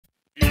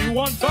You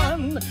want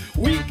fun?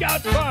 We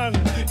got fun.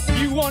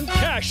 You want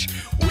cash?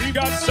 We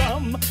got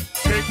some.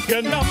 Pick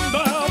a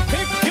number,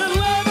 pick a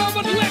letter,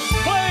 but let's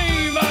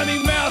play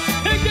Money Mouth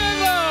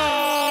together!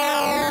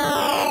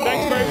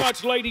 Thanks very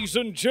much, ladies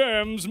and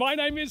germs. My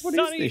name is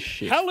Sonny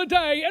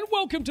Halliday, and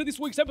welcome to this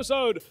week's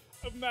episode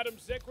of Madam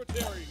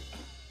Secretary.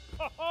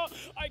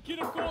 I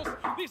kid, of course.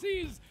 This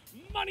is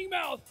Money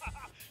Mouth.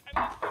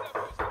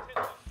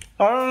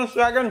 Hold on a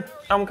second.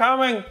 I'm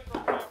coming.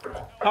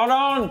 Hold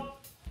on.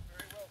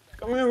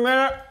 Give me a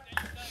minute.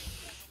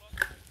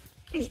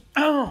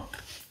 Oh,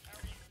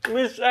 give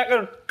me a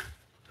second.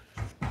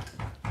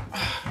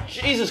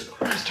 Jesus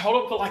Christ,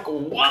 hold on for like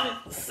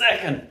 1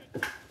 second.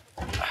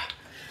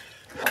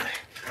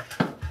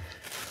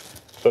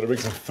 Better bring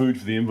some food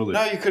for the invalid.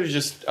 No, you could have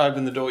just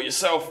opened the door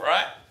yourself,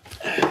 right?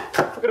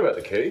 Forget about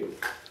the key.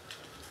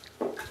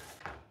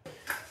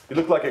 You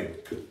look like a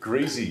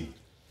greasy,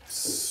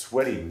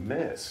 sweaty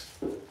mess.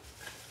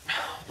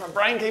 My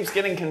brain keeps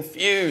getting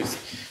confused.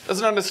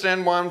 Doesn't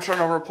understand why I'm trying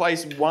to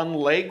replace one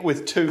leg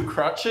with 2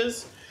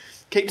 crutches.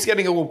 Keeps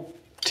getting all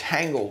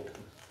tangled.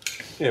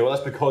 Yeah, well,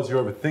 that's because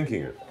you're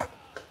overthinking it.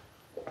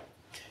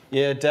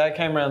 Yeah, Dad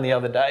came around the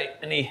other day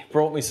and he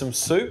brought me some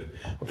soup.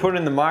 I put it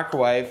in the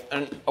microwave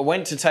and I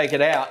went to take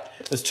it out.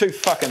 It was too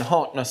fucking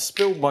hot and I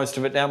spilled most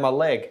of it down my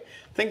leg.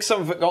 I think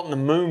some of it got in the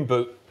moon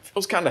boot. It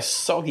feels kind of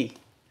soggy.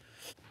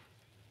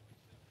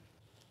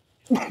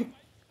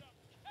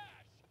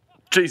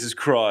 Jesus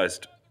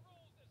Christ.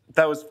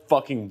 That was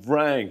fucking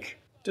rank.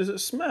 Does it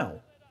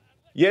smell?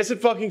 Yes,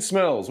 it fucking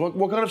smells.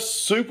 What kind of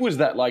soup was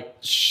that? Like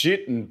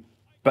shit and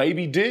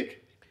baby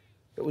dick?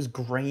 It was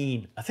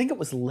green. I think it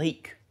was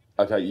leek.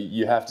 Okay,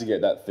 you have to get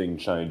that thing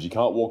changed. You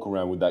can't walk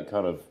around with that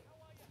kind of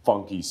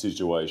funky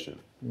situation.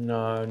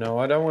 No,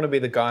 I don't want to be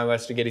the guy who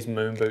has to get his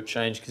moon boot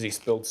changed because he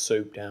spilled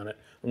soup down it.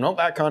 I'm not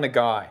that kind of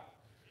guy.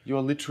 You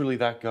are literally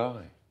that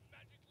guy.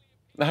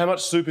 Now, how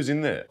much soup is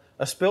in there?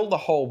 I spilled the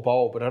whole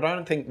bowl, but I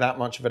don't think that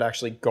much of it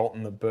actually got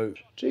in the boot.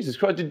 Jesus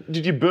Christ,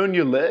 did you burn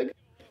your leg?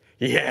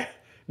 Yeah.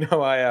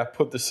 No, I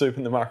put the soup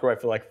in the microwave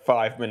for like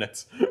 5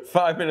 minutes.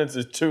 5 minutes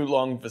is too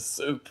long for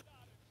soup.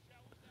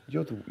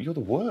 You're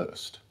the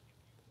worst.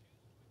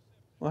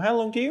 Well, how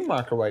long do you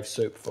microwave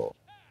soup for?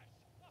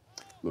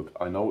 Look,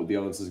 I know what the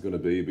answer is going to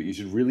be, but you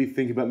should really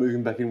think about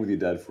moving back in with your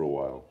dad for a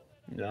while.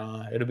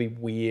 Nah, it'll be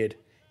weird.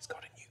 He's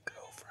got a new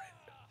girlfriend.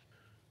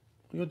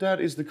 Your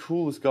dad is the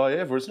coolest guy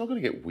ever. It's not going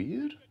to get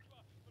weird.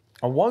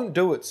 I won't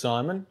do it,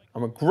 Simon.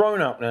 I'm a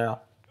grown-up now.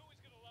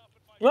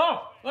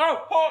 All right,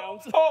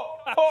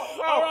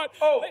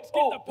 let's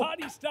get the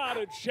party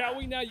started, shall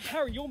we? Now,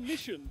 Harry, your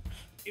mission,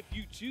 if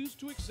you choose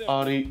to accept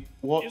Artie,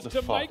 what is the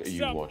to fuck make are you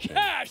some watching?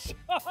 cash.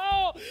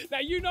 Now,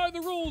 you know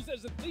the rules.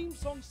 As the theme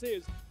song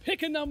says,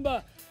 pick a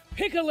number,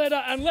 pick a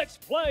letter, and let's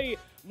play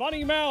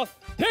Money Mouth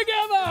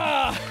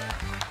together.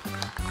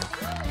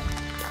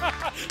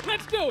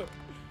 Let's do it.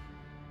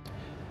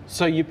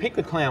 So you pick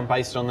the clown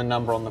based on the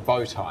number on the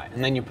bow tie,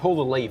 and then you pull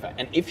the lever,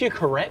 and if you're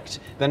correct,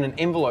 then an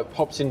envelope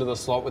pops into the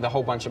slot with a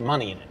whole bunch of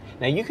money in it.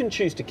 Now you can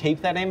choose to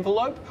keep that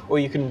envelope, or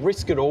you can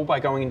risk it all by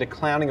going into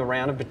clowning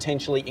around and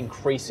potentially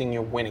increasing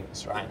your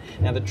winnings, right?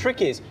 Now the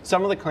trick is,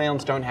 some of the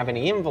clowns don't have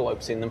any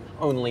envelopes in them,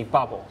 only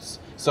bubbles.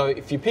 So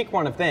if you pick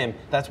one of them,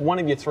 that's one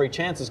of your 3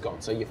 chances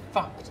gone, so you're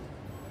fucked.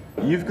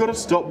 You've got to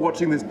stop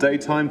watching this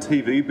daytime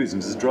TV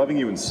business. It's driving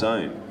you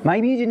insane.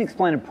 Maybe you didn't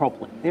explain it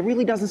properly. There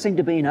really doesn't seem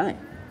to be an aim.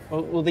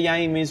 Well, the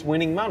aim is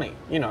winning money.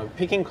 You know,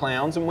 picking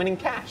clowns and winning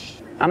cash.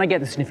 And I get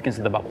the significance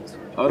of the bubbles.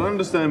 I don't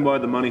understand why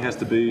the money has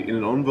to be in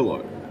an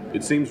envelope.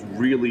 It seems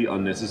really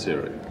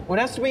unnecessary. Well,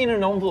 it has to be in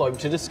an envelope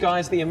to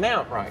disguise the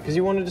amount, right? Because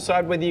you want to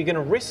decide whether you're going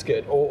to risk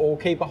it or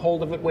keep a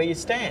hold of it where you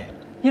stand.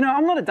 You know,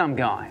 I'm not a dumb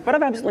guy, but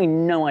I've absolutely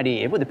no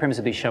idea what the premise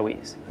of this show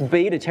is.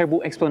 Be it a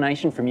terrible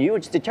explanation from you, or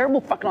just a terrible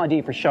fucking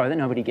idea for a show that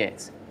nobody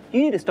gets.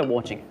 You need to stop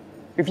watching it.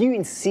 If you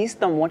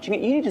insist on watching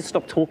it, you need to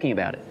stop talking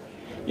about it.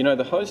 You know,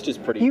 the host is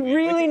pretty... You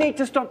really need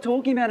to stop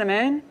talking about it,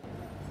 man.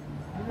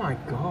 Oh my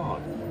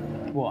God.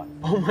 What?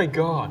 Oh my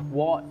God.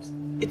 What?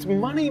 It's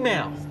Money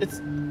Mouth. It's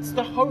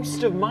the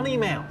host of Money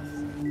Mouth.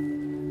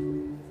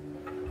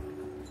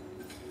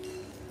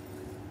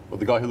 Well,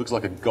 the guy who looks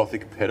like a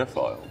gothic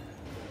pedophile.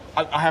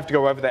 I have to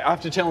go over there. I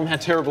have to tell him how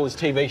terrible his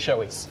TV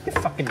show is. You're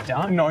fucking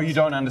done. No, you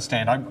don't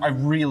understand. I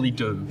really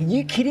do. Are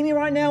you kidding me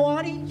right now,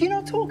 Artie? You're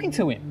not talking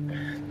to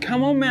him.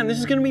 Come on, man. This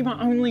is going to be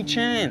my only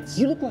chance.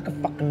 You look like a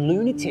fucking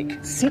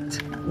lunatic.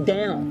 Sit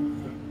down.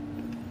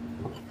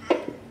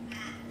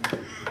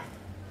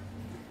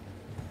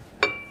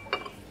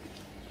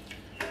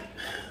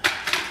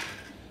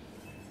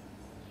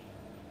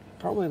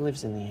 Probably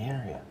lives in the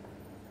area.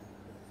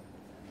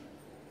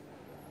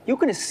 You're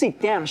gonna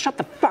sit down and shut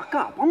the fuck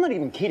up. I'm not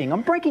even kidding.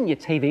 I'm breaking your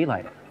TV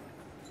later.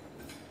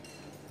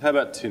 How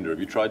about Tinder? Have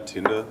you tried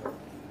Tinder?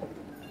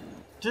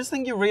 Just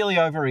think you really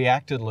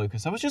overreacted,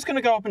 Lucas. I was just going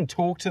to go up and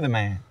talk to the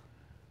man.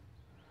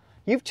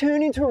 You've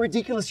turned into a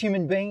ridiculous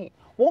human being.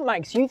 What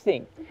makes you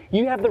think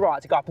you have the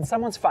right to go up in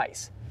someone's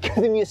face, Give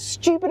them your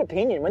stupid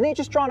opinion when they're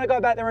just trying to go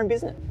about their own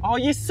business. Oh,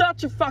 you're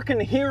such a fucking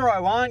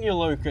hero, aren't you,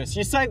 Lucas?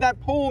 You saved that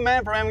poor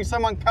man from having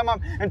someone come up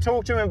and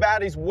talk to him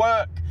about his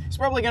work. He's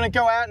probably going to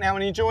go out now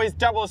and enjoy his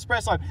double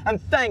espresso and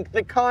thank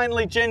the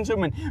kindly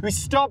gentleman who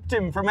stopped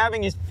him from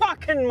having his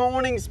fucking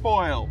morning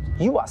spoiled.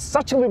 You are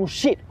such a little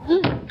shit.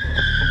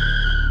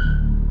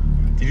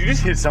 Did you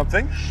just hit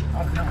something?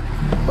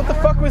 What the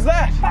fuck was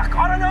that? Fuck,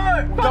 I don't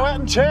know. Go out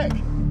and check.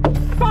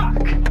 Fuck.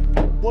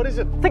 What is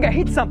it? I think I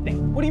hit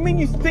something. What do you mean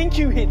you think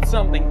you hit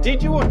something?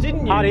 Did you or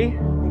didn't you? Hardy.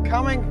 I'm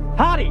coming.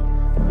 Hardy.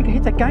 I think I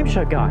hit that game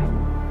show guy.